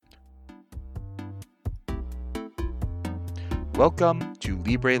Welcome to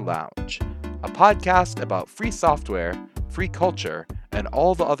Libre Lounge, a podcast about free software, free culture, and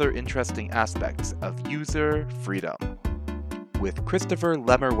all the other interesting aspects of user freedom, with Christopher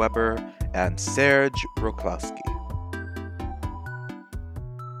Lemmer-Weber and Serge Roklowski.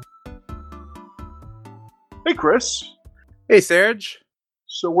 Hey, Chris. Hey, Serge.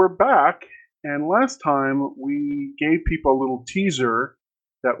 So we're back, and last time we gave people a little teaser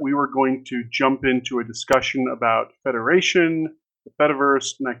that we were going to jump into a discussion about Federation, the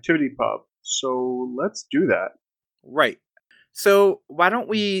Fediverse, and ActivityPub. So let's do that. Right. So why don't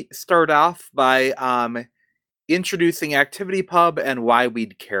we start off by introducing ActivityPub and why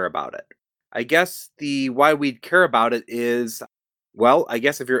we'd care about it. I guess the why we'd care about it is, well, I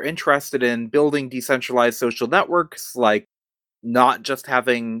guess if you're interested in building decentralized social networks, like not just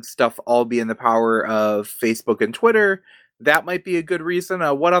having stuff all be in the power of Facebook and Twitter, that might be a good reason.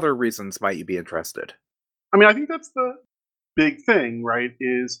 What other reasons might you be interested? I mean, I think that's the big thing, right?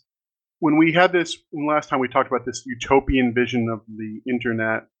 Is when we had this, last time we talked about this utopian vision of the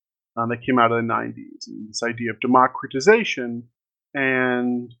internet that came out of the 90s, and this idea of democratization.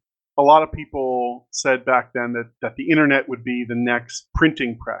 And a lot of people said back then that the internet would be the next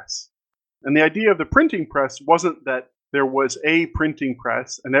printing press. And the idea of the printing press wasn't that there was a printing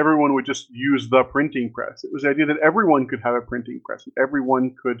press and everyone would just use the printing press. It was the idea that everyone could have a printing press, and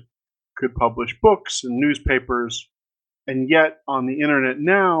everyone could publish books and newspapers. And yet on the internet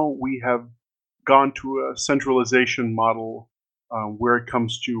now, we have gone to a centralization model where it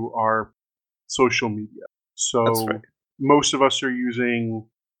comes to our social media. So Right. Most of us are using,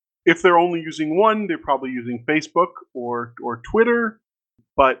 if they're only using one, they're probably using Facebook or Twitter,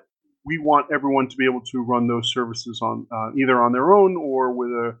 but we want everyone to be able to run those services on either on their own or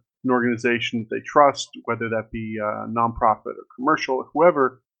with an organization that they trust, whether that be a nonprofit or commercial or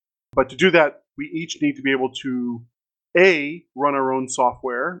whoever. But to do that, we each need to be able to A, run our own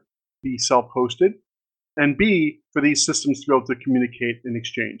software, be self-hosted, and B, for these systems to be able to communicate and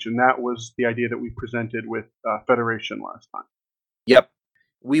exchange. And that was the idea that we presented with Federation last time. Yep.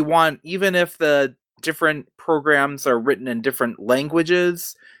 We want, even if the different programs are written in different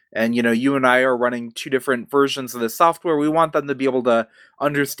languages, and you and I are running two different versions of the software, we want them to be able to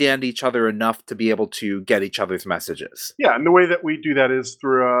understand each other enough to be able to get each other's messages. Yeah, and the way that we do that is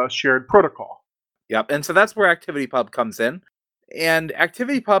through a shared protocol. Yep, and so that's where ActivityPub comes in. And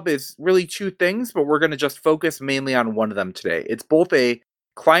ActivityPub is really two things, but we're going to just focus mainly on one of them today. It's both a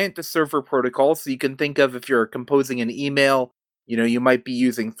client-to-server protocol, so you can think of, if you're composing an email, you might be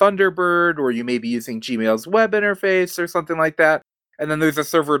using Thunderbird, or you may be using Gmail's web interface or something like that. And then there's a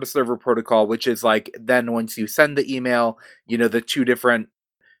server-to-server protocol, which is like, then once you send the email, the two different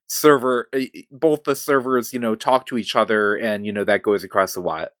both the servers, talk to each other, and, that goes across the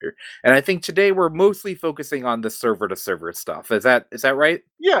wire. And I think today we're mostly focusing on the server-to-server stuff. Is that right?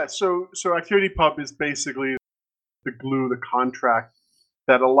 Yeah, so ActivityPub is basically the glue, the contract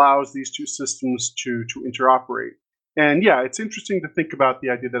that allows these two systems to interoperate. And yeah, it's interesting to think about the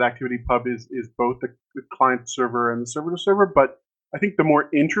idea that ActivityPub is both the client server and the server to server. But I think the more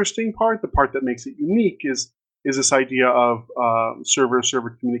interesting part, the part that makes it unique, is this idea of server to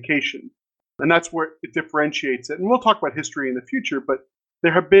server communication. And that's where it differentiates it. And we'll talk about history in the future, but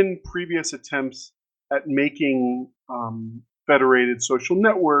there have been previous attempts at making federated social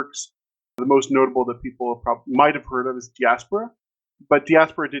networks. The most notable that people might have heard of is Diaspora. But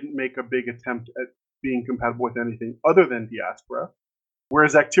Diaspora didn't make a big attempt at being compatible with anything other than Diaspora,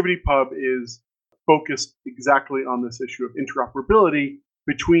 whereas ActivityPub is focused exactly on this issue of interoperability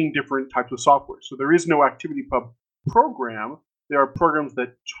between different types of software. So there is no ActivityPub program. There are programs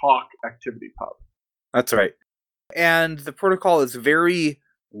that talk ActivityPub. That's right. And the protocol is very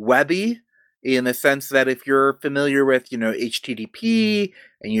webby, in the sense that if you're familiar with, HTTP,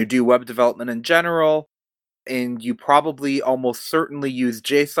 and you do web development in general, and you probably almost certainly use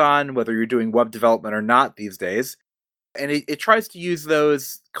JSON, whether you're doing web development or not these days. And it tries to use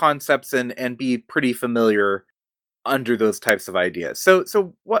those concepts and be pretty familiar under those types of ideas.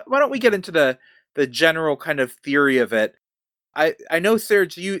 So why don't we get into the general kind of theory of it? I know,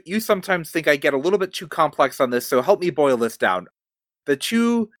 Serge, you sometimes think I get a little bit too complex on this, so help me boil this down.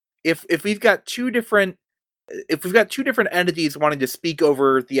 If we've got two different entities wanting to speak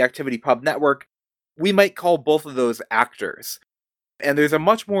over the ActivityPub network, we might call both of those actors. And there's a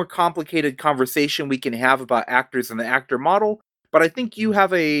much more complicated conversation we can have about actors in the actor model, but I think you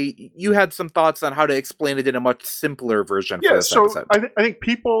had some thoughts on how to explain it in a much simpler version for this episode. I think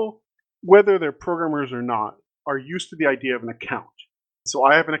people, whether they're programmers or not, are used to the idea of an account. So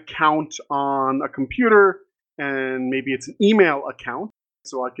I have an account on a computer, and maybe it's an email account.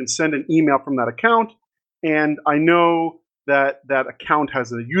 So I can send an email from that account, and I know that account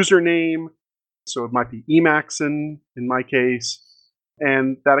has a username, so it might be Emaxon in my case,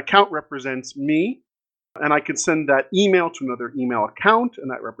 and that account represents me, and I can send that email to another email account,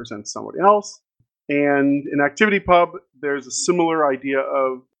 and that represents somebody else. And in ActivityPub, there's a similar idea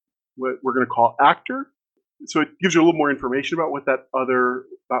of what we're going to call actor. So it gives you a little more information about what that other,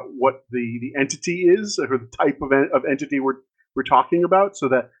 about what the entity is, or the type of entity we're talking about. So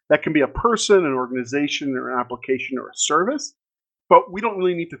that can be a person, an organization, or an application, or a service. But we don't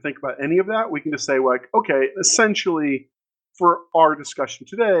really need to think about any of that. We can just say, like, okay, essentially, for our discussion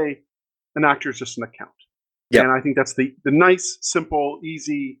today, an actor is just an account. Yep. And I think that's the nice, simple,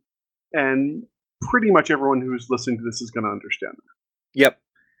 easy, and pretty much everyone who's listening to this is going to understand that. Yep.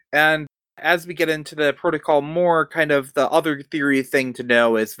 And as we get into the protocol more, kind of the other theory thing to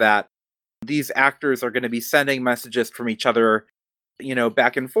know is that these actors are going to be sending messages from each other,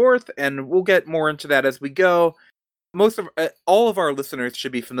 back and forth, and we'll get more into that as we go. All of our listeners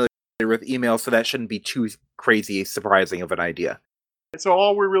should be familiar with email, so that shouldn't be too crazy surprising of an idea. So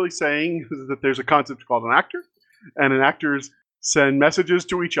all we're really saying is that there's a concept called an actor, and an actors send messages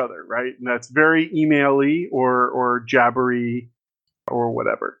to each other, right? And that's very email-y or jabbery or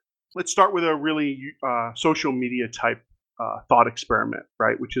whatever. Let's start with a really social media type thought experiment,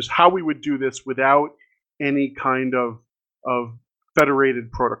 right? Which is how we would do this without any kind of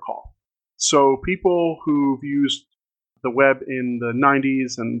federated protocol. So people who've used the web in the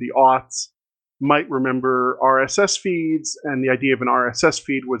 90s and the aughts might remember RSS feeds, and the idea of an RSS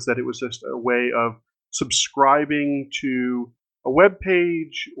feed was that it was just a way of subscribing to a web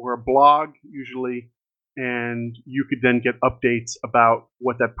page or a blog, usually, and you could then get updates about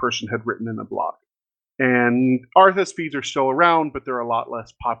what that person had written in the blog. And RSS feeds are still around, but they're a lot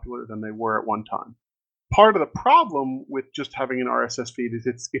less popular than they were at one time. Part of the problem with just having an RSS feed is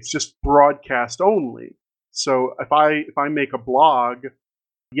it's just broadcast only. So if I make a blog,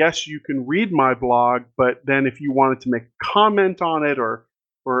 yes, you can read my blog, but then if you wanted to make a comment on it or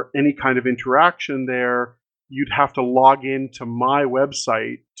any kind of interaction there, you'd have to log into my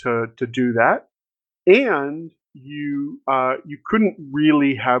website to do that. And you couldn't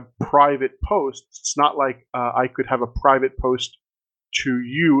really have private posts. It's not like I could have a private post to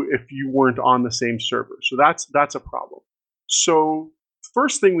you if you weren't on the same server. So that's a problem. So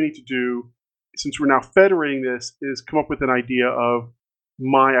first thing we need to do, since we're now federating this, is come up with an idea of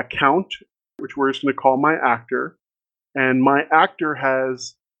my account, which we're just going to call my actor. And my actor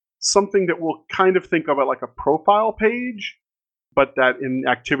has something that we'll kind of think of it like a profile page, but that in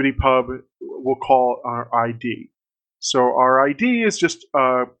ActivityPub we'll call our ID. So our ID is just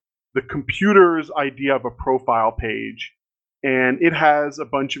the computer's idea of a profile page, and it has a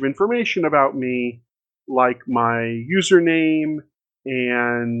bunch of information about me, like my username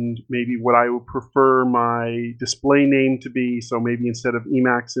and maybe what I would prefer my display name to be. So maybe instead of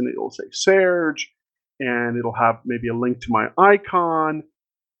Emaxon, it'll say Serge, and it'll have maybe a link to my icon,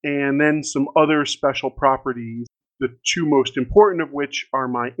 and then some other special properties, the two most important of which are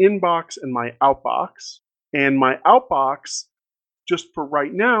my inbox and my outbox. And my outbox, just for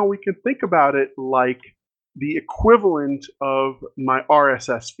right now, we can think about it like the equivalent of my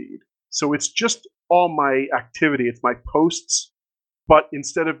RSS feed. So it's just all my activity. It's my posts, but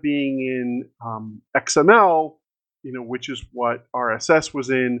instead of being in XML, which is what RSS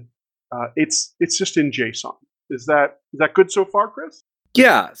was in, it's just in JSON. Is that good so far, Chris?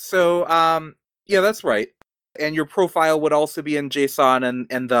 Yeah. So yeah, that's right. And your profile would also be in JSON,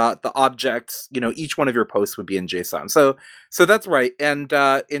 and the objects, each one of your posts would be in JSON. So that's right. And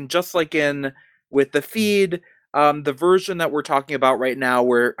in just like in with the feed, the version that we're talking about right now,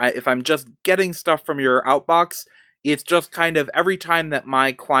 where if I'm just getting stuff from your outbox, it's just kind of every time that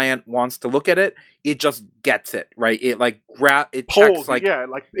my client wants to look at it, it just gets it, right? It it polls, checks like, yeah,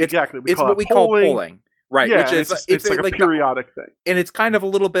 like exactly. It's what we call polling, right? Yeah, which is it's like a periodic thing, and it's kind of a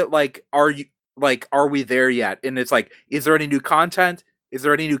little bit like, are we there yet? And it's like, is there any new content? Is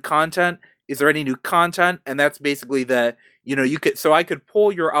there any new content? Is there any new content? And that's basically I could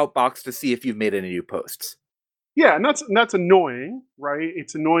pull your outbox to see if you've made any new posts. Yeah, and that's annoying, right?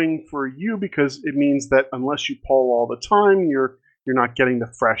 It's annoying for you because it means that unless you poll all the time, you're not getting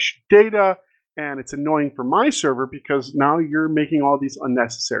the fresh data, and it's annoying for my server because now you're making all these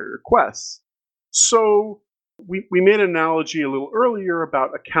unnecessary requests. So we made an analogy a little earlier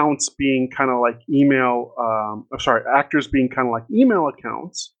about accounts being kind of like actors being kind of like email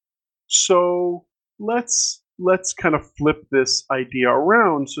accounts. So let's kind of flip this idea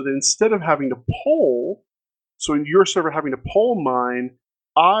around so that instead of having to poll, so in your server having to poll mine,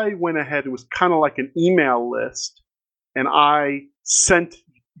 I went ahead and was kind of like an email list, and I sent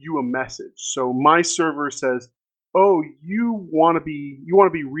you a message. So my server says, oh, you want to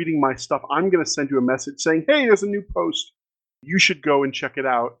be reading my stuff. I'm going to send you a message saying, hey, there's a new post. You should go and check it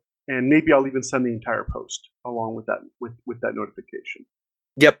out. And maybe I'll even send the entire post along with that with that notification.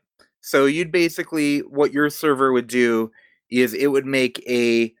 Yep. So you'd basically, what your server would do is it would make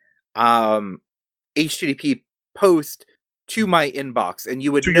a HTTP post to my inbox, and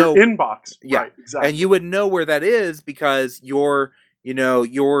you would To know your inbox. yeah, Right, exactly. and you would know where that is because your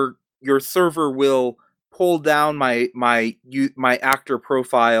server will pull down my actor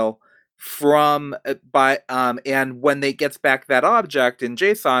profile from and when it gets back that object in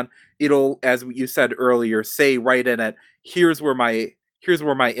JSON, it'll, as you said earlier, say right in it, here's where my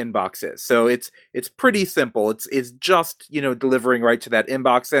inbox is. So it's pretty simple. It's just, delivering right to that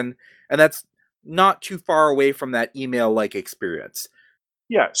inbox, and that's not too far away from that email like experience.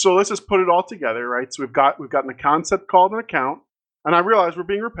 Yeah, so let's just put it all together, right? So we've got a concept called an account, and I realize we're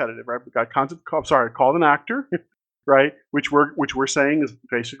being repetitive, right? We've got called an actor, right? Which we're saying is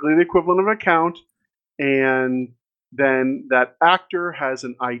basically the equivalent of an account, and then that actor has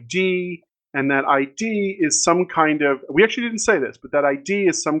an ID, and that ID is some kind of, we actually didn't say this, but that ID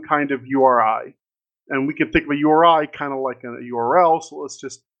is some kind of URI, and we can think of a URI kind of like a URL. So let's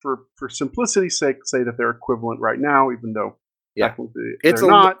just, for simplicity's sake, say that they're equivalent right now, even though Yeah, they're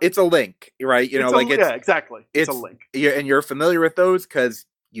not. It's a link, right? Yeah, exactly. It's a link. And you're familiar with those because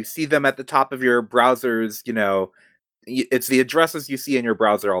you see them at the top of your browsers. It's the addresses you see in your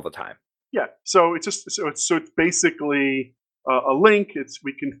browser all the time. Yeah, so it's basically a link.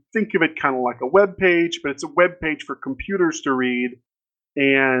 We can think of it kind of like a web page, but it's a web page for computers to read,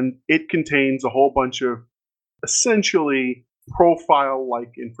 and it contains a whole bunch of essentially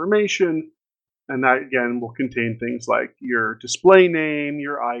profile-like information. And that, again, will contain things like your display name,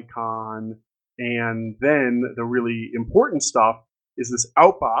 your icon, and then the really important stuff is this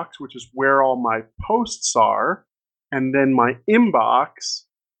outbox, which is where all my posts are, and then my inbox,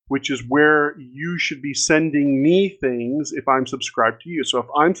 which is where you should be sending me things if I'm subscribed to you. So if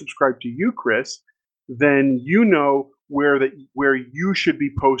I'm subscribed to you, Chris, then you know where you should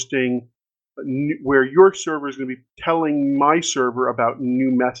be posting, where your server is going to be telling my server about new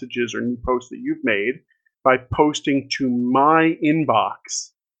messages or new posts that you've made by posting to my inbox.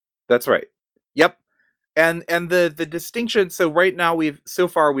 That's right. Yep. And the distinction, so right now we've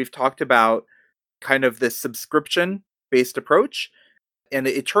talked about kind of this subscription based approach, and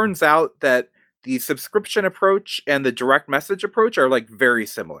it turns out that the subscription approach and the direct message approach are like very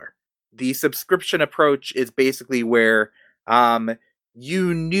similar. The subscription approach is basically where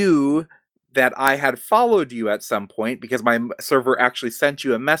you knew that I had followed you at some point because my server actually sent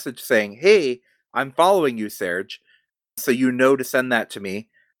you a message saying, hey, I'm following you, Serge. So you know to send that to me.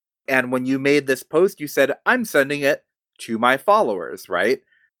 And when you made this post, you said, I'm sending it to my followers, right?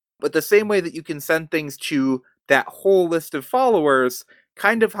 But the same way that you can send things to that whole list of followers,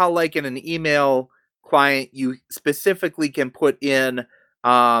 kind of how like in an email client, you specifically can put in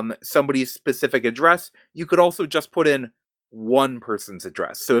somebody's specific address, you could also just put in one person's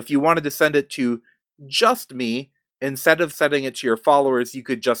address. So if you wanted to send it to just me, instead of sending it to your followers, you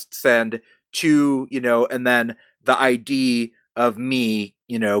could just send to, and then the ID of me,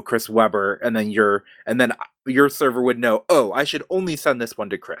 Chris Weber, and then your server would know, oh, I should only send this one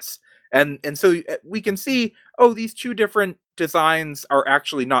to Chris. And so we can see, oh, these two different designs are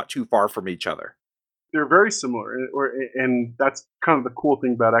actually not too far from each other. They're very similar, and that's kind of the cool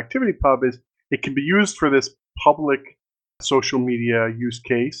thing about ActivityPub is it can be used for this public social media use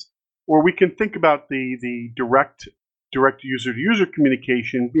case, or we can think about the direct user to user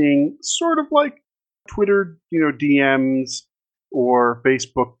communication being sort of like Twitter, DMs, or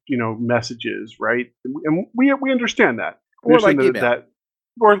Facebook, messages, right? And we understand that. Or like email.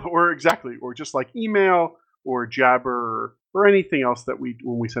 Or exactly, or just like email or Jabber or anything else that when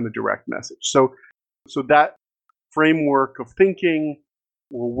we send a direct message. So that framework of thinking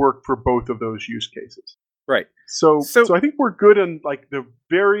will work for both of those use cases. Right. So I think we're good on like the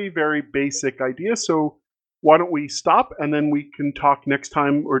very, very basic idea. So why don't we stop, and then we can talk next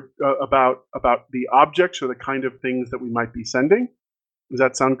time or about the objects or the kind of things that we might be sending. Does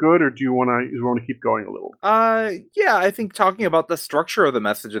that sound good, or do you want to keep going a little? Yeah, I think talking about the structure of the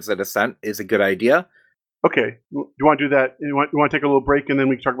messages that is sent is a good idea. Okay, do you want to do that? You want to take a little break, and then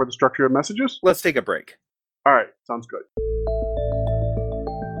we can talk about the structure of messages? Let's take a break. All right, sounds good.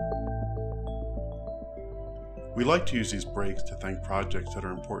 We like to use these breaks to thank projects that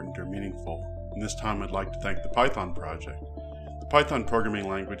are important or meaningful, and this time I'd like to thank the Python project. The Python programming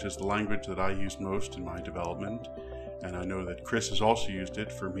language is the language that I use most in my development, and I know that Chris has also used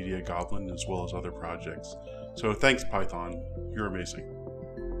it for Media Goblin as well as other projects. So thanks, Python. You're amazing.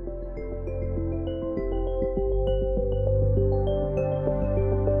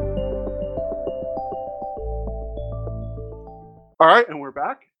 All right, and we're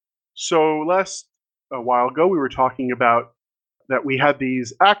back. So a while ago, we were talking about that we had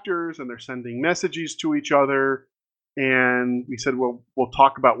these actors and they're sending messages to each other. And we said, well, we'll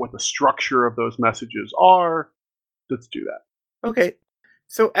talk about what the structure of those messages are. Let's do that. Okay.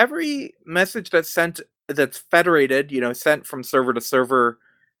 So every message that's federated, sent from server to server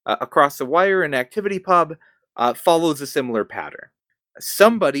across the wire in ActivityPub follows a similar pattern.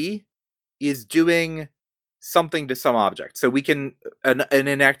 Somebody is doing something to some object. So we can, in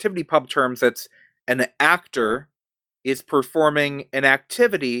ActivityPub terms, it's an actor is performing an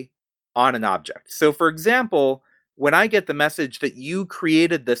activity on an object. So for example, when I get the message that you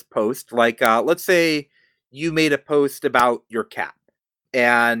created this post, like let's say you made a post about your cat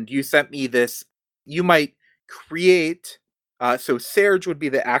and you sent me this, you might create, so Serge would be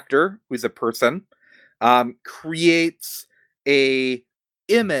the actor, who's a person, creates a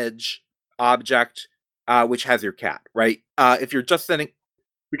image object which has your cat, right? If you're just sending,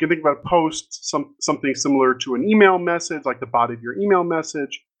 we can think about a post, something similar to an email message, like the body of your email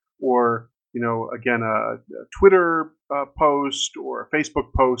message, or again, a Twitter post or a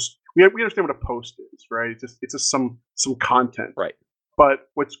Facebook post. We understand what a post is, right? It's just some content, right? But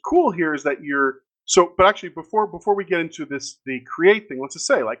what's cool here is that but actually before we get into the create thing, let's just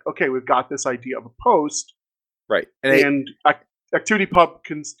say like, okay, we've got this idea of a post, right? And ActivityPub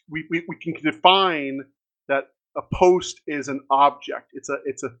we can define that a post is an object. It's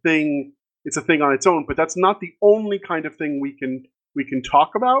a thing. It's a thing on its own. But that's not the only kind of thing we can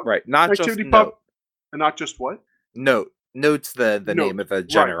talk about. Right. Not just ActivityPub, note. And not just what? Note. Note's the Note. Name of the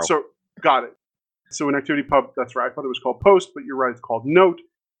general. Right. So got it. So in ActivityPub, that's right. I thought it was called post, but you're right. It's called note.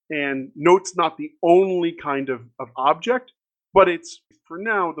 And note's not the only kind of object, but it's for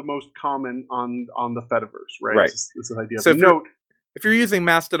now the most common on the Fediverse, right? Right. This idea of note. If you're using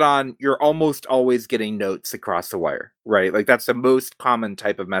Mastodon, you're almost always getting notes across the wire, right? Like that's the most common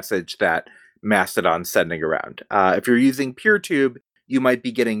type of message that Mastodon's sending around. If you're using PeerTube, you might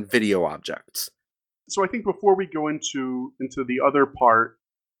be getting video objects. So I think before we go into the other part,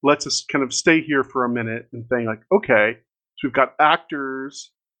 let's just kind of stay here for a minute and think like, okay, so we've got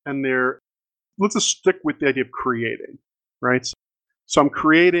actors and let's just stick with the idea of creating, right? So I'm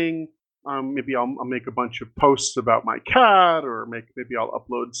creating. Maybe I'll make a bunch of posts about my cat, or maybe I'll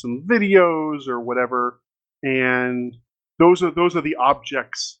upload some videos or whatever. And those are the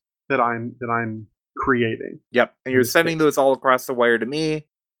objects that I'm creating. Yep, and you're sending those all across the wire to me,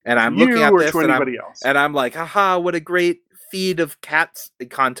 and I'm looking at this, and I'm like, haha, what a great feed of cats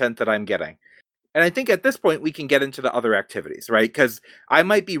content that I'm getting. And I think at this point we can get into the other activities, right? Because I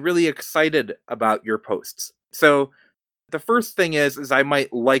might be really excited about your posts. So the first thing is I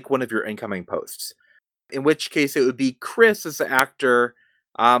might like one of your incoming posts, in which case it would be Chris as the actor,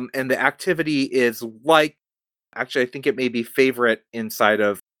 and the activity is like, actually I think it may be favorite inside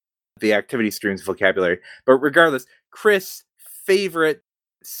of the activity streams vocabulary, but regardless, Chris favorite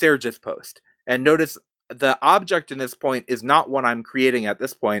Serge's post. And notice the object in this point is not one I'm creating at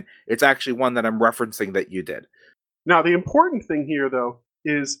this point, it's actually one that I'm referencing that you did. Now the important thing here though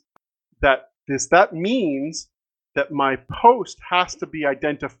is that means that my post has to be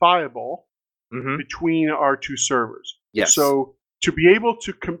identifiable between our two servers. Yes. So to be able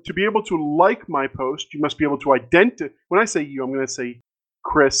to like my post, you must be able to identify. When I say you, I'm going to say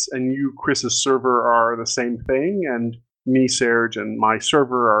Chris, and you, Chris's server, are the same thing, and me, Serge, and my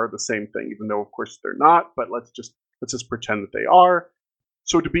server are the same thing. Even though, of course, they're not. But let's just pretend that they are.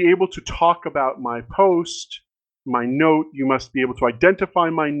 So to be able to talk about my post, my note, you must be able to identify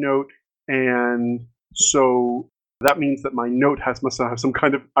my note, and so that means that my note must have some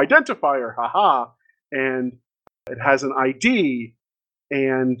kind of identifier, and it has an ID,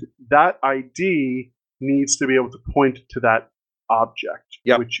 and that ID needs to be able to point to that object,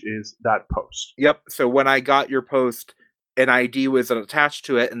 which is that post. Yep. So when I got your post, an ID was attached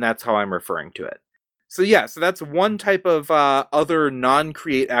to it, and that's how I'm referring to it. So yeah, so that's one type of other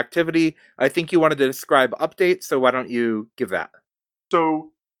non-create activity. I think you wanted to describe updates, so why don't you give that? So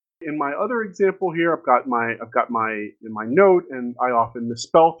in my other example here, I've got my in my note, and I often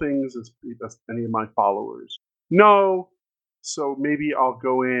misspell things, as any of my followers know. So maybe I'll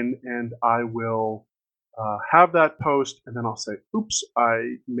go in and I will have that post, and then I'll say, "Oops,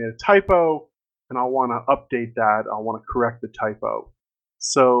 I made a typo," and I'll want to update that. I'll want to correct the typo.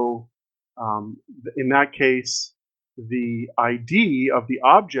 So in that case, the ID of the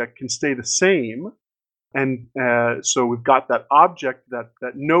object can stay the same. And so we've got that object,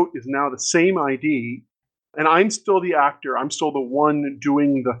 that note is now the same ID, and I'm still the actor. I'm still the one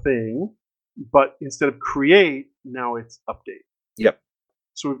doing the thing, but instead of create, now it's update. Yep.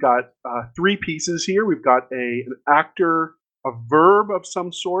 So we've got three pieces here. We've got an actor a verb of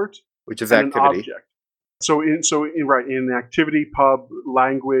some sort, which is and an activity. object. In the activity pub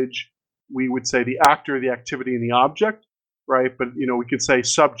language, we would say the actor, the activity, and the object, right? But we could say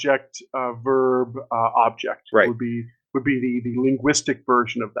subject, verb, object Right. would be the linguistic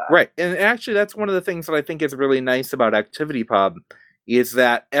version of that. Right. And actually that's one of the things that I think is really nice about ActivityPub is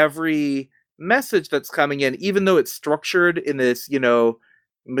that every message that's coming in, even though it's structured in this,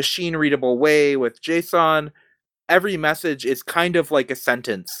 machine readable way with JSON, every message is kind of like a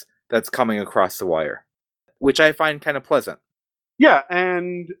sentence that's coming across the wire, which I find kind of pleasant. Yeah,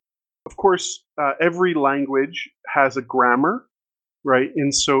 and of course, every language has a grammar, right?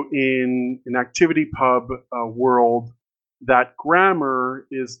 And so in an ActivityPub world, that grammar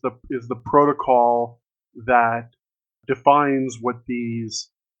is the protocol that defines what these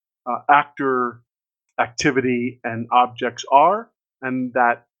actor, activity, and objects are, and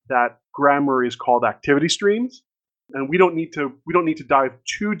that grammar is called activity streams. And we don't need to dive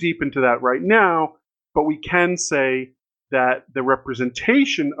too deep into that right now, but we can say that the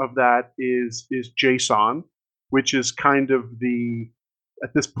representation of that is JSON, which is kind of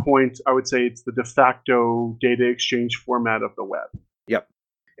at this point, I would say it's the de facto data exchange format of the web. Yep.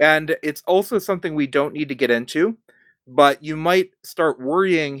 And it's also something we don't need to get into, but you might start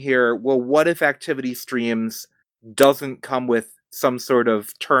worrying here, well, what if activity streams doesn't come with some sort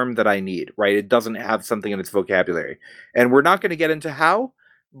of term that I need, right? It doesn't have something in its vocabulary. And we're not going to get into how,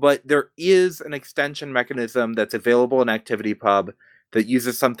 but there is an extension mechanism that's available in ActivityPub that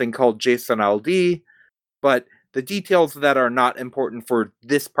uses something called JSON-LD, but the details of that are not important for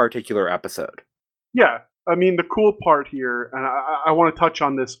this particular episode. Yeah, I mean, the cool part here, and I want to touch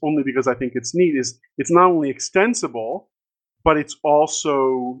on this only because I think it's neat, is it's not only extensible, but it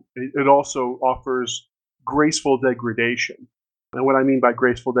also offers graceful degradation. And what I mean by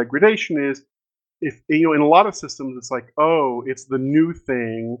graceful degradation is, if in a lot of systems, it's like, oh, it's the new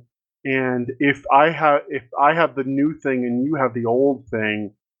thing, and if I have the new thing and you have the old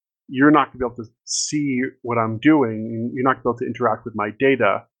thing, you're not going to be able to see what I'm doing, and you're not going to be able to interact with my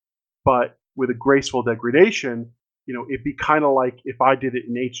data. But with a graceful degradation, it'd be kind of like if I did it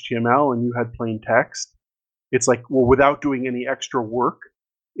in HTML and you had plain text. It's like, well, without doing any extra work,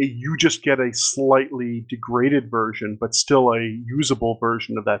 you just get a slightly degraded version, but still a usable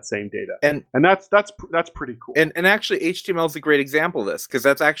version of that same data. And that's pretty cool. And actually, HTML is a great example of this, because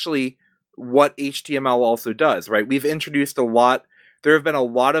that's actually what HTML also does, right? We've introduced a lot. There have been a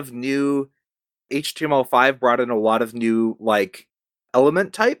lot of new HTML5 brought in a lot of new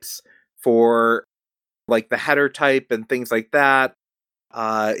element types for the header type and things like that,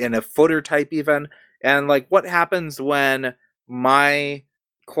 and a footer type even. And what happens when my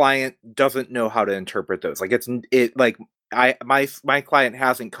client doesn't know how to interpret those? My client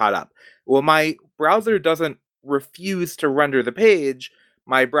hasn't caught up. Well, my browser doesn't refuse to render the page.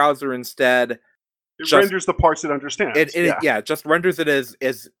 My browser instead renders the parts it understands. It just renders it as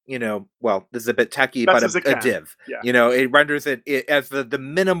well, this is a bit techie, but a div. Yeah. It renders it as the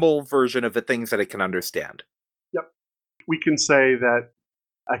minimal version of the things that it can understand. Yep. We can say that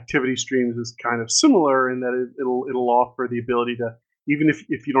activity streams is kind of similar in that it'll offer the ability to, even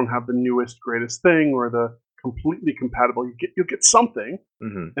if you don't have the newest, greatest thing or the completely compatible, you'll get something,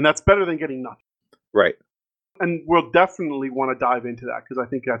 and that's better than getting nothing. Right. And we'll definitely want to dive into that because I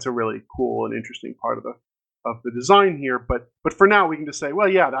think that's a really cool and interesting part of the design here. But for now, we can just say, well,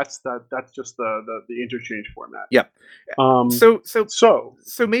 yeah, that's just the interchange format. Yep. So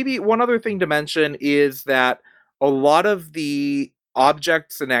maybe one other thing to mention is that a lot of the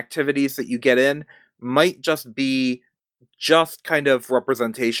objects and activities that you get in might just be kind of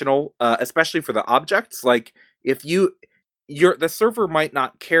representational, especially for the objects. Like if the server might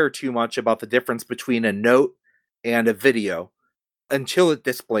not care too much about the difference between a note and a video until it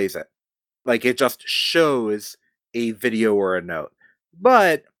displays it. It just shows a video or a note.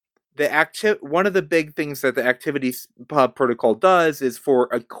 But one of the big things that the ActivityPub protocol does is, for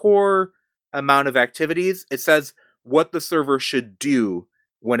a core amount of activities, it says what the server should do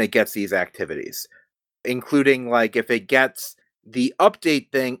when it gets these activities, including if it gets the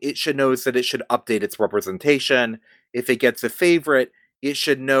update thing, it should know that it should update its representation. If it gets a favorite, it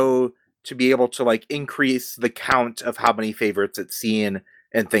should know to be able to increase the count of how many favorites it's seen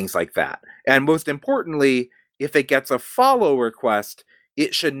and things like that. And most importantly, if it gets a follow request,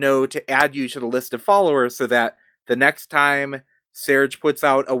 it should know to add you to the list of followers so that the next time Serge puts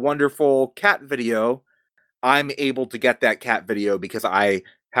out a wonderful cat video, I'm able to get that cat video because I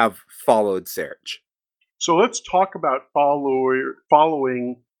have followed Serge. So let's talk about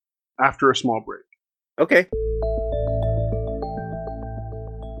following after a small break. Okay.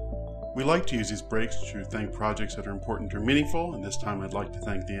 We like to use these breaks to thank projects that are important or meaningful, and this time I'd like to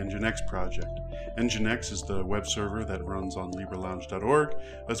thank the Nginx project. Nginx is the web server that runs on LibreLounge.org,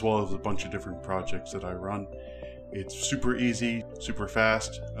 as well as a bunch of different projects that I run. It's super easy, super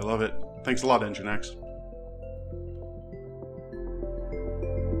fast. I love it. Thanks a lot, Nginx.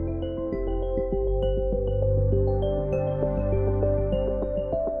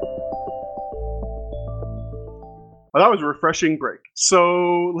 Well, that was a refreshing break.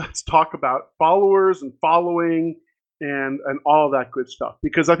 So let's talk about followers and following and all of that good stuff,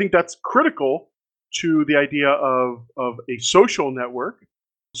 because I think that's critical to the idea of a social network.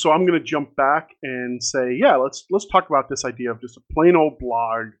 So I'm going to jump back and say, yeah, let's talk about this idea of just a plain old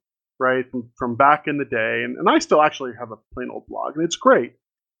blog, right, from back in the day. And I still actually have a plain old blog, and it's great.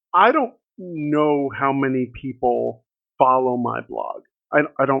 I don't know how many people follow my blog.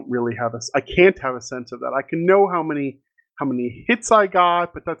 I don't really have I can't have a sense of that. I can know how many hits I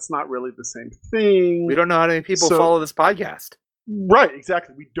got, but that's not really the same thing. We don't know how many people follow this podcast. Right,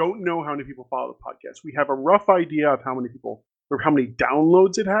 exactly. We don't know how many people follow the podcast. We have a rough idea of how many people or how many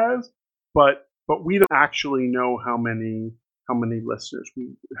downloads it has, but we don't actually know how many listeners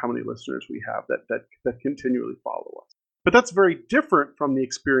we have that continually follow us. But that's very different from the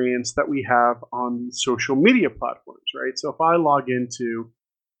experience that we have on social media platforms, right? So if I log into,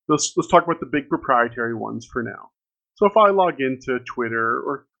 let's talk about the big proprietary ones for now. So if I log into Twitter,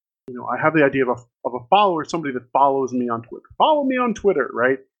 or I have the idea of a follower, somebody that follows me on Twitter. Follow me on Twitter,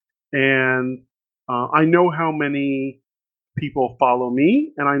 right? And I know how many people follow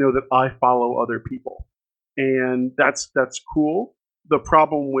me, and I know that I follow other people, and that's cool. The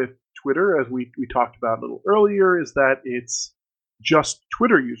problem with Twitter, as we talked about a little earlier, is that it's just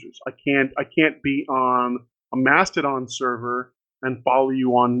Twitter users. I can't be on a Mastodon server and follow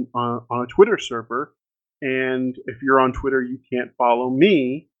you on a Twitter server. And if you're on Twitter, you can't follow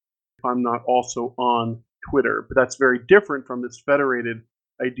me if I'm not also on Twitter. But that's very different from this federated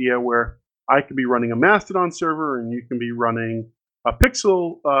idea where I could be running a Mastodon server and you can be running a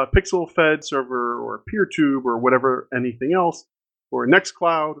Pixel Fed server or PeerTube or whatever, anything else, or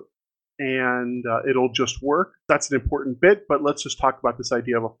Nextcloud, and it'll just work. That's an important bit, but let's just talk about this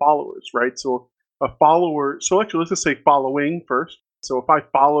idea of a followers, right? So a follower, so actually let's just say following first. So if I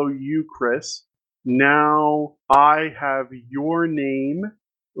follow you, Chris, now I have your name,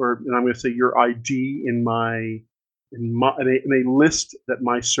 and I'm going to say your ID in a list that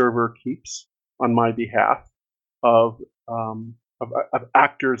my server keeps on my behalf of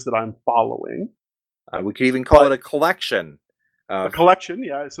actors that I'm following. We could even call it a collection. A collection,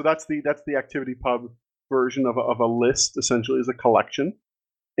 yeah. So that's the ActivityPub version of a list. Essentially, is a collection,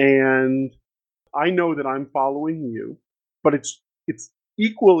 and I know that I'm following you, but it's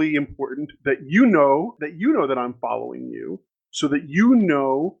equally important that you know that I'm following you, so that you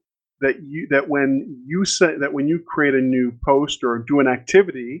know that when you create a new post or do an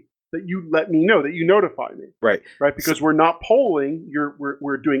activity, that you let me know, that you notify me, right? Because we're not polling.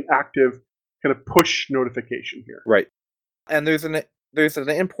 We're doing active kind of push notification here, right? And there's an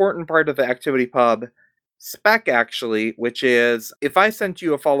important part of the ActivityPub spec, actually, which is if I sent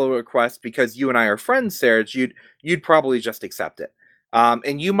you a follow request because you and I are friends, Serge, you'd probably just accept it.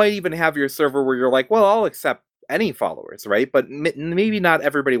 And you might even have your server where you're like, well, I'll accept any followers, right? But maybe not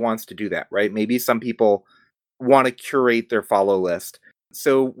everybody wants to do that, right? Maybe some people want to curate their follow list.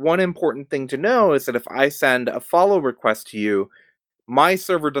 So one important thing to know is that if I send a follow request to you, my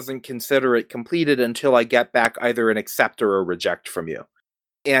server doesn't consider it completed until I get back either an accept or a reject from you.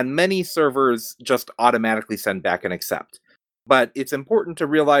 And many servers just automatically send back an accept. But it's important to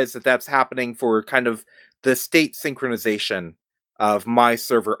realize that that's happening for kind of the state synchronization of my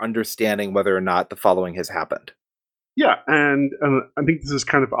server understanding whether or not the following has happened. Yeah, and I think this is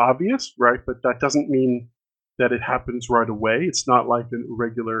kind of obvious, right? But that doesn't mean that it happens right away. It's not like a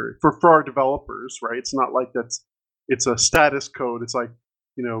regular, for our developers, right? It's not like it's a status code. It's like,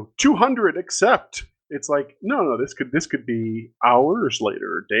 200 accept. It's like, no, this could be hours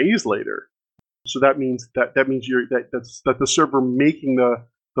later, days later. So that means that the server making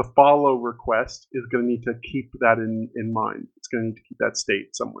the follow request is going to need to keep that in mind. It's going to need to keep that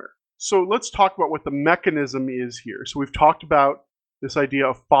state somewhere. So let's talk about what the mechanism is here. So we've talked about this idea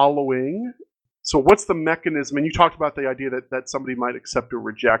of following. So what's the mechanism? And you talked about the idea that somebody might accept or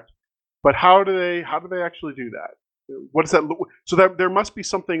reject, but how do they actually do that? What does that look? So that there must be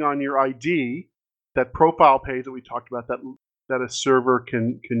something on your ID, that profile page that we talked about, that a server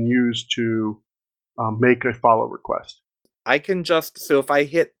can use to make a follow request. I can so if I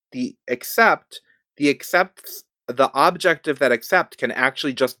hit the accept, the object of that accept can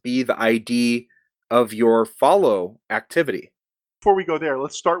actually just be the ID of your follow activity. before we go there,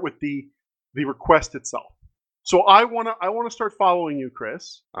 let's start with the request itself. So I wanna start following you,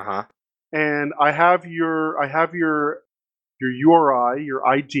 Chris, Uh-huh. and I have your URI, your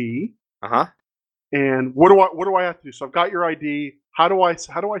ID, Uh-huh. and what do I have to do? So I've got your ID. How do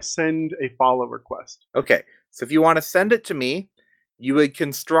I send a follow request? Okay. So if you want to send it to me, you would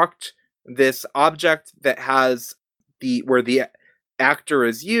construct this object that has where the actor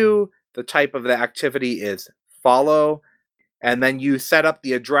is you, the type of the activity is follow, and then you set up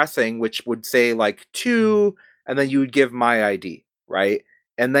the addressing, which would say like to, and then you would give my ID, right?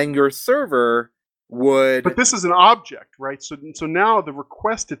 And then your server But would. this is an object, right? So now the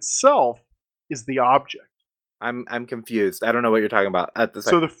request itself is the object. I'm confused. I don't know what you're talking about at the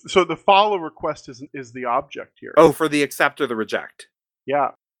So second. the follow request is the object here. Oh, for the accept or the reject.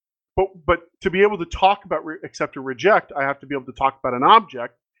 Yeah. But to be able to talk about accept or reject, I have to be able to talk about an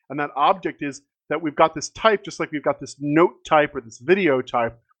object, and that object is that we've got this type, just like we've got this note type or this video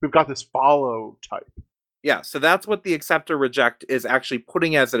type. We've got this follow type. Yeah, so that's what the accept or reject is actually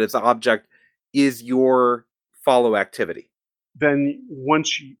putting as its object is your follow activity. Then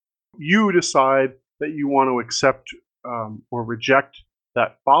once you decide that you want to accept or reject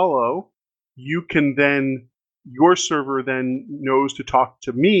that follow, you can then your server then knows to talk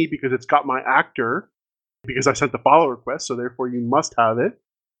to me because it's got my actor because I sent the follow request, so therefore you must have it.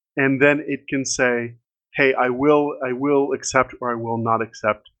 And then it can say, "Hey, I will accept or I will not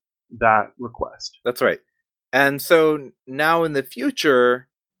accept that request." That's right. And so now in the future,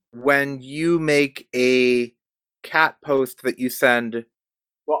 when you make a cat post that you send.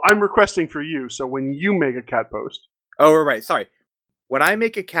 Well, I'm requesting for you, so when you make a cat post, Oh, right. Sorry. When I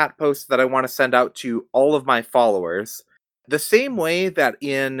make a cat post that I want to send out to all of my followers, the same way that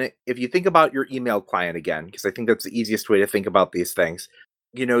if you think about your email client again, because I think that's the easiest way to think about these things,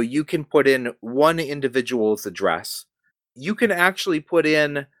 you can put in one individual's address. You can actually put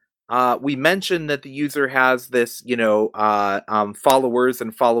in, we mentioned that the user has this, followers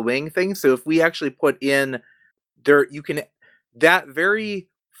and following thing. So if we actually put in that very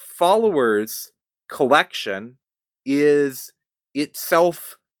followers collection is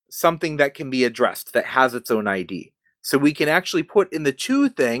itself something that can be addressed that has its own ID. So we can actually put in the to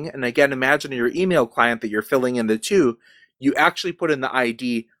thing, and again, imagine your email client that you're filling in the to, you actually put in the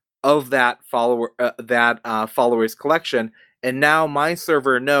ID of that followers collection, and now my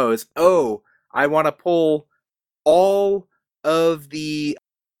server knows, oh, I want to pull all of the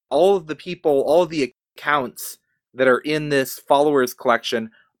people, all of the accounts that are in this followers collection.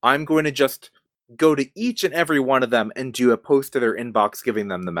 I'm going to just go to each and every one of them and do a post to their inbox giving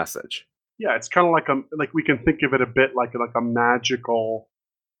them the message. yeah, it's kind of like we can think of it a bit like a magical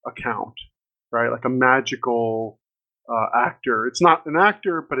account, right? Like a magical actor. It's not an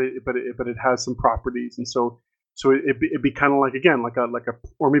actor, but it has some properties, and so it'd be kind of like again like a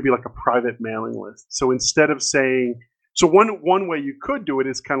or maybe like a private mailing list. So instead of saying so one way you could do it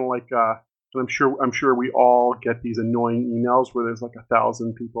is kind of like and I'm sure we all get these annoying emails where there's like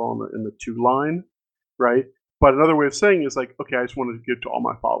 1,000 people in the to line, right? But another way of saying is like, okay, I just wanted to give to all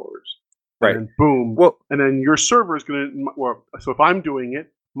my followers, Right. and then boom, Well, and then your server is going to, well, so if I'm doing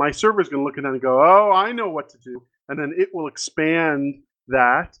it, my server is going to look at that and go, oh, I know what to do. And then it will expand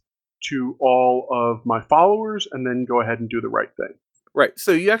that to all of my followers and then go ahead and do the right thing. right.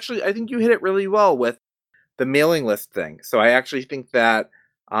 So I think you hit it really well with the mailing list thing. So I actually think that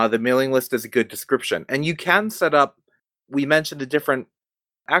the mailing list is a good description. And you can set up, we mentioned the different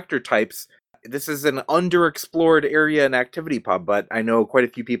actor types. This is an underexplored area in ActivityPub, but I know quite a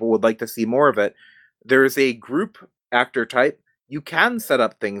few people would like to see more of it. There's a group actor type. You can set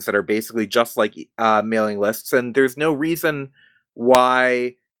up things that are basically just like mailing lists, and there's no reason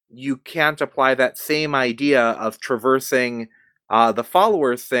why you can't apply that same idea of traversing the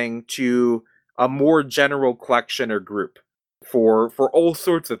followers thing to a more general collection or group for all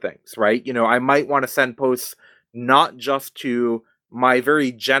sorts of things, right? I might want to send posts not just to my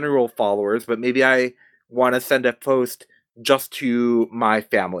very general followers, but maybe I want to send a post just to my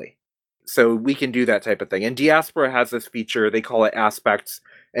family. So we can do that type of thing. And Diaspora has this feature, they call it aspects,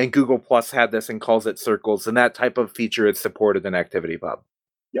 and Google Plus had this and calls it circles, and that type of feature is supported in ActivityPub.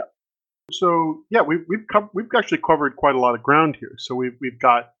 Yeah. So yeah, we've actually covered quite a lot of ground here. So we've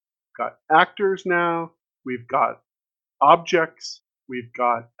got actors now, we've got objects, we've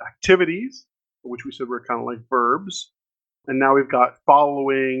got activities, which we said were kind of like verbs, and now we've got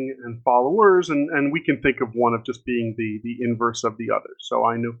following and followers, and we can think of one of just being the inverse of the other. So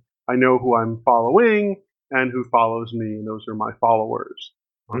I know who I'm following and who follows me, and those are my followers.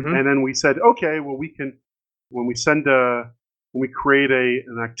 Mhm. And then we said, okay, well we can when we create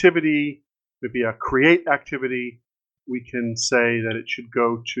an activity, maybe a create activity, We can say that it should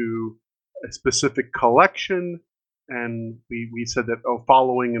go to a specific collection, and we said that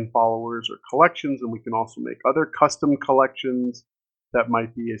following and followers are collections, and we can also make other custom collections that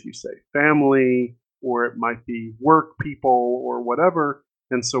might be, as you say, family, or it might be work people or whatever,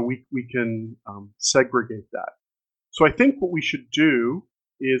 and so we can segregate that. So I think what we should do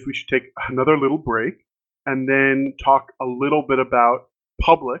is we should take another little break and then talk a little bit about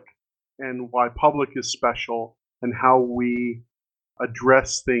public and why public is special and how we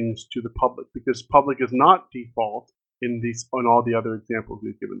address things to the public, because public is not default in all the other examples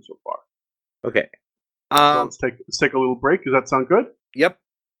we've given so far. Okay. So let's take a little break. Does that sound good? Yep.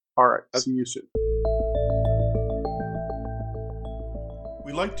 All right. Okay. See you soon.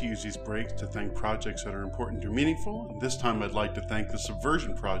 We like to use these breaks to thank projects that are important or meaningful, and this time I'd like to thank the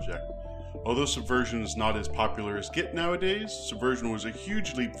Subversion project. Although Subversion is not as popular as Git nowadays, Subversion was a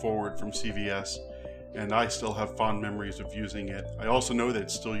huge leap forward from CVS, and I still have fond memories of using it. I also know that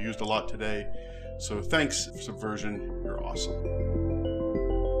it's still used a lot today, so thanks, Subversion, you're awesome.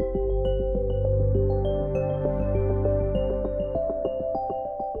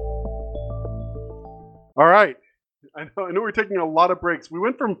 All right. I know we're taking a lot of breaks. We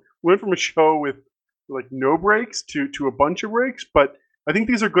went from a show with like no breaks to a bunch of breaks, but I think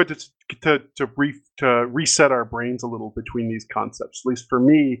these are good to reset our brains a little between these concepts. At least for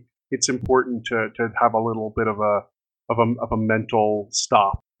me, it's important to have a little bit of a mental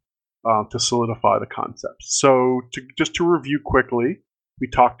stop to solidify the concepts. So just to review quickly, we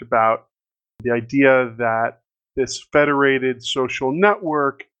talked about the idea that this federated social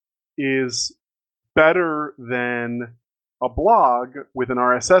network is better than a blog with an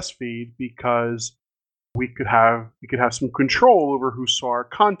RSS feed because we could have some control over who saw our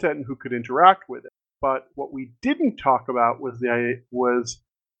content and who could interact with it. But what we didn't talk about was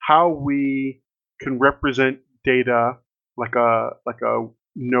how we can represent data like a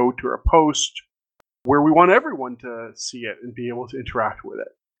note or a post where we want everyone to see it and be able to interact with it.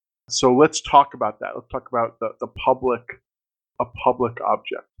 So let's talk about that. Let's talk about a public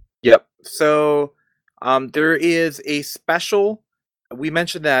object. Yep. So there is a special. We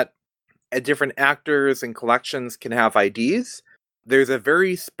mentioned that different actors and collections can have IDs. There's a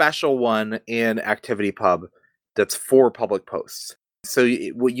very special one in ActivityPub that's for public posts. So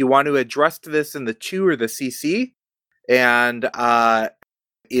you want to address this in the to or the CC, and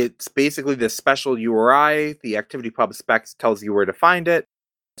it's basically this special URI. The ActivityPub specs tells you where to find it.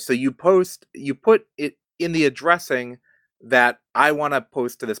 So you put it in the addressing that I want to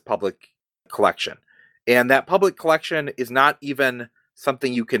post to this public collection. And that public collection is not even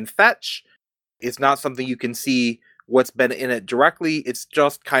something you can fetch. It's not something you can see what's been in it directly. It's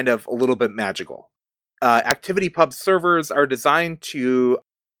just kind of a little bit magical. ActivityPub servers are designed to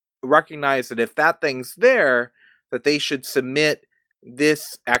recognize that if that thing's there, that they should submit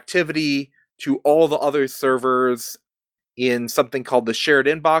this activity to all the other servers in something called the shared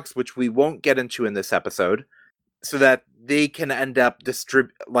inbox, which we won't get into in this episode, so that they can end up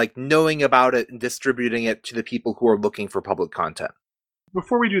knowing about it and distributing it to the people who are looking for public content.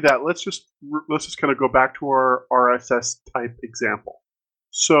 Before we do that, let's just kind of go back to our RSS type example.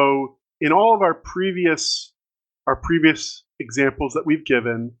 So in all of our previous examples that we've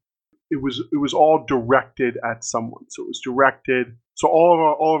given, it was all directed at someone. So it was directed. So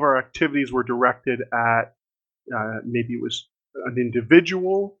all of our activities were directed at maybe it was an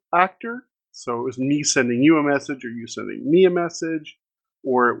individual actor. So it was me sending you a message or you sending me a message,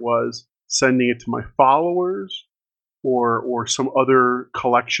 or it was sending it to my followers or some other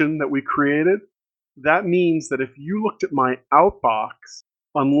collection that we created. That means that if you looked at my outbox,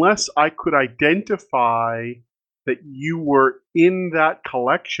 unless I could identify that you were in that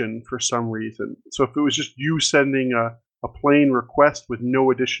collection for some reason, so if it was just you sending a plain request with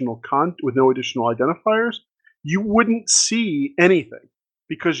no additional identifiers, you wouldn't see anything,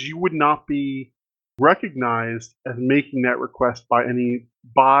 because you would not be recognized as making that request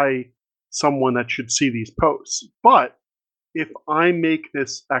by someone that should see these posts. But if I make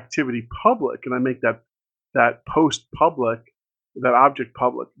this activity public and I make that post public, that object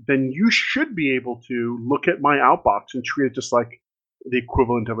public, then you should be able to look at my outbox and treat it just like the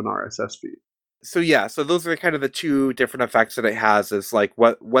equivalent of an RSS feed. So those are kind of the two different effects that it has, is like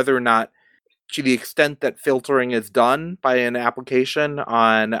whether or not, to the extent that filtering is done by an application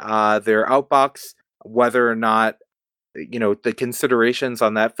on their outbox, whether or not, the considerations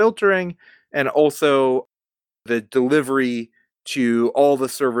on that filtering, and also the delivery to all the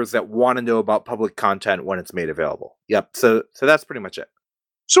servers that want to know about public content when it's made available. Yep. So that's pretty much it.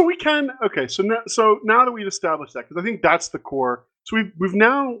 So we can, okay. So now that we've established that, because I think that's the core. So we've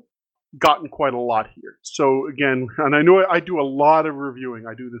now gotten quite a lot here. So again, and I know I do a lot of reviewing.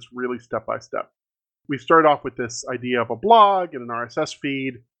 I do this really step by step. We start off with this idea of a blog and an RSS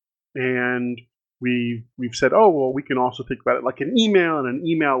feed, and we've said, oh well, we can also think about it like an email and an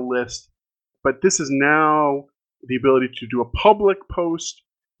email list. But this is now the ability to do a public post,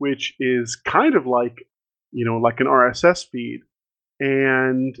 which is kind of like, like an RSS feed.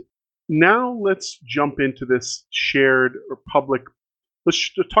 And now let's jump into this shared or public.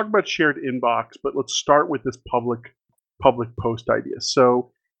 Let's talk about shared inbox, but let's start with this public post idea.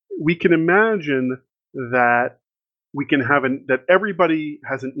 So we can imagine that we can have that everybody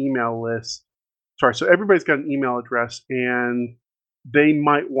has an email list. Sorry, so everybody's got an email address, and they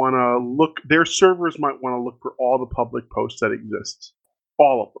might want to look. Their servers might want to look for all the public posts that exist,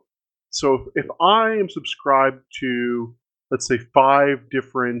 all of them. So if I am subscribed to, let's say, five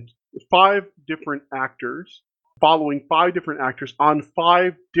different actors, following 5 different actors on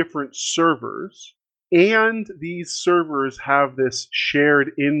 5 different servers, and these servers have this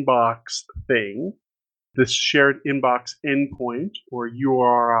shared inbox thing, this shared inbox endpoint or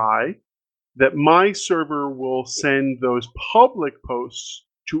URI, that my server will send those public posts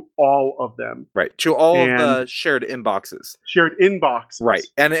to all of them. Right, to all of the shared inboxes. Shared inboxes. Right,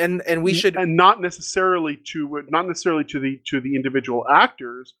 and we should, and not necessarily to the individual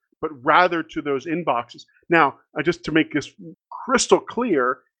actors, but rather to those inboxes. Now, just to make this crystal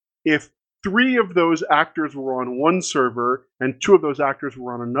clear, if 3 of those actors were on one server and 2 of those actors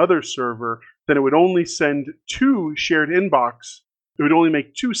were on another server, then it would only send 2 shared inbox. It would only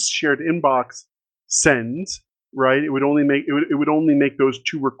make 2 shared inbox sends, right? It would only make those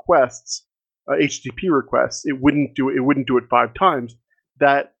 2 requests, HTTP requests. It wouldn't do it 5 times.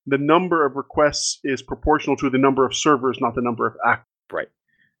 That the number of requests is proportional to the number of servers, not the number of actors. Right.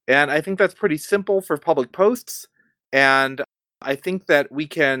 And I think that's pretty simple for public posts. And I think that we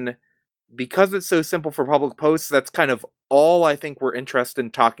can, because it's so simple for public posts, that's kind of all I think we're interested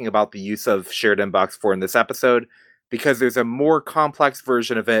in talking about the use of shared inbox for in this episode, because there's a more complex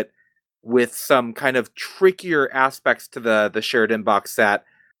version of it with some kind of trickier aspects to the shared inbox set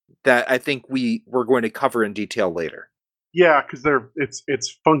that I think we're going to cover in detail later. Yeah, because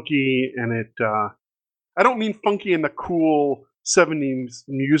it's funky, and it I don't mean funky in the cool 70s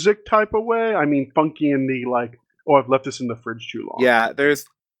music type of way. I mean funky in the like, oh, I've left this in the fridge too long. Yeah, there's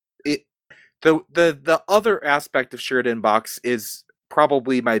it. The other aspect of shared inbox is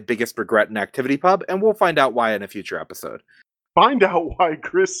probably my biggest regret in ActivityPub, and we'll find out why in a future episode. Find out why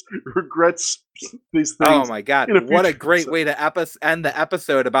Chris regrets these things. Oh my god, what a great way to end the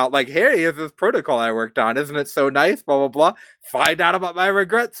episode about like, hey, here's this protocol I worked on. Isn't it so nice? Blah, blah, blah. Find out about my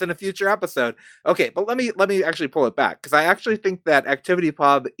regrets in a future episode. Okay, but let me actually pull it back, because I actually think that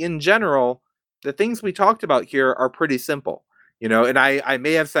ActivityPub in general, the things we talked about here are pretty simple. And I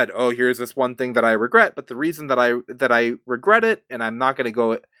may have said, oh, here's this one thing that I regret, but the reason that I regret it, and I'm not going to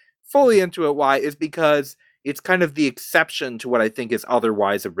go fully into it why, is because it's kind of the exception to what I think is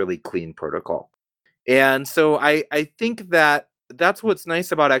otherwise a really clean protocol. And so I think that that's what's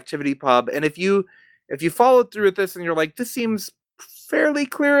nice about ActivityPub. And if you followed through with this and you're like, this seems fairly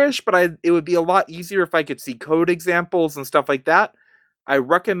clearish, but it would be a lot easier if I could see code examples and stuff like that, I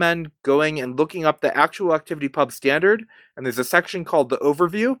recommend going and looking up the actual ActivityPub standard. And there's a section called the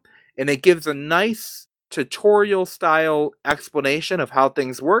overview, and it gives a nice tutorial style explanation of how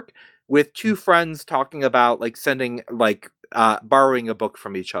things work, with 2 friends talking about like sending, like borrowing a book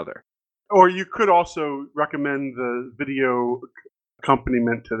from each other. Or you could also recommend the video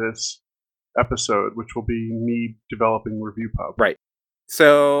accompaniment to this episode, which will be me developing ReviewPub. Right.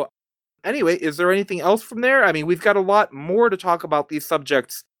 So anyway, is there anything else from there? I mean, we've got a lot more to talk about these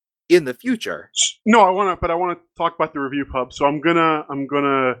subjects in the future. No, I want to talk about the ReviewPub. So I'm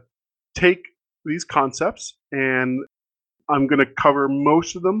gonna take these concepts, and I'm gonna cover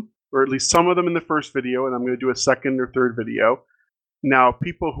most of them, or at least some of them, in the first video, and I'm going to do a second or third video. Now,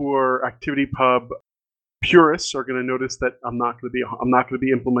 people who are ActivityPub purists are going to notice that I'm not going to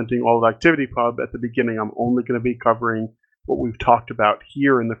be implementing all of ActivityPub at the beginning. I'm only going to be covering what we've talked about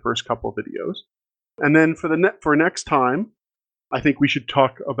here in the first couple of videos. And then for next time, I think we should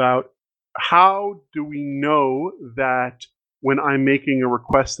talk about how do we know that when I'm making a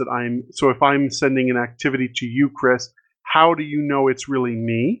request so if I'm sending an activity to you, Chris, how do you know it's really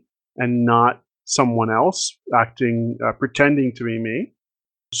me and not someone else pretending to be me?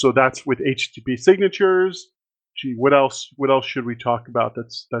 So that's with HTTP signatures. Gee, what else should we talk about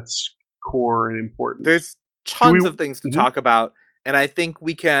that's core and important? There's tons of things to talk about, and I think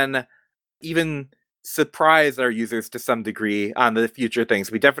we can even surprise our users to some degree on the future things.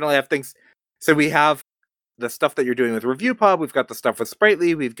 We definitely have things. So we have the stuff that you're doing with ReviewPub. We've got the stuff with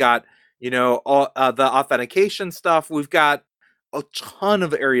Sprightly. We've got all the authentication stuff. We've got a ton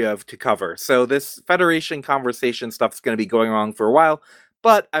of area to cover. So this Federation conversation stuff is going to be going on for a while,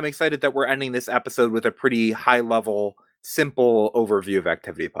 but I'm excited that we're ending this episode with a pretty high level, simple overview of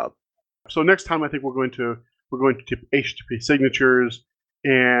ActivityPub. So next time, I think we're going to tip HTTP signatures,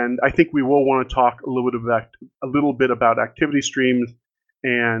 and I think we will want to talk a little bit about activity streams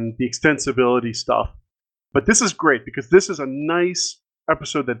and the extensibility stuff. But this is great because this is a nice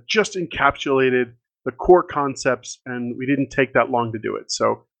episode that just encapsulated the core concepts, and we didn't take that long to do it.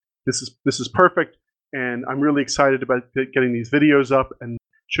 So this is perfect, and I'm really excited about getting these videos up and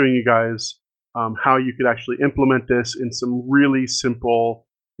showing you guys how you could actually implement this in some really simple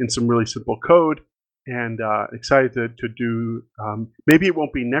code. And excited to do. Maybe it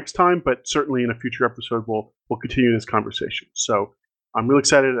won't be next time, but certainly in a future episode we'll continue this conversation. So I'm really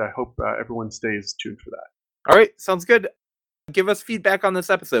excited. I hope everyone stays tuned for that. All right, sounds good. Give us feedback on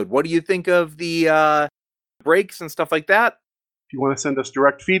this episode. What do you think of the breaks and stuff like that? If you want to send us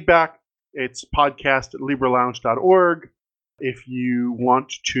direct feedback, it's podcast@libralounge.org. If you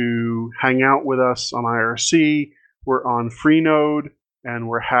want to hang out with us on IRC, we're on Freenode and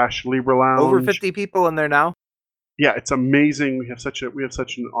we're #LibraLounge. Over 50 people in there now. Yeah, it's amazing. We have such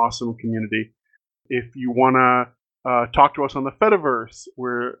an awesome community. If you want to talk to us on the Fediverse,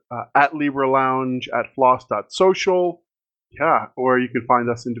 we're @LibraLounge @floss.social. Yeah, or you can find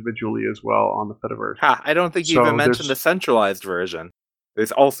us individually as well on the Fediverse. I don't think you even mentioned the centralized version.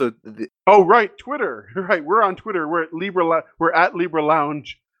 There's also oh, right, Twitter. Right, we're on Twitter. We're at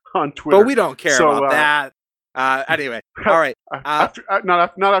 @LibraLounge on Twitter. But we don't care about that. Anyway, all right. Not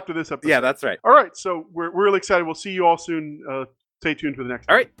after this episode. Yeah, that's right. All right, so we're really excited. We'll see you all soon. Stay tuned for the next.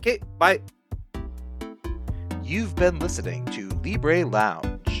 All right, okay, bye. You've been listening to Libre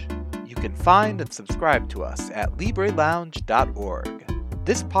Lounge. You can find and subscribe to us at libralounge.org.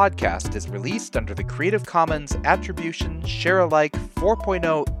 This podcast is released under the Creative Commons Attribution Share-alike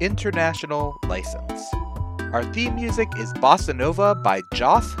 4.0 International License. Our theme music is Bossa Nova by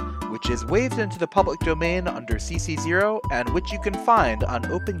Joth, which is waived into the public domain under CC0 and which you can find on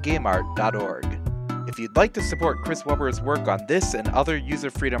opengameart.org. If you'd like to support Chris Weber's work on this and other user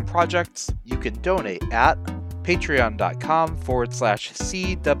freedom projects, you can donate at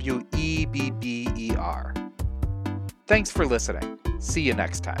patreon.com/CWEBBER. Thanks for listening. See you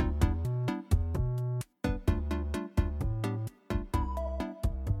next time.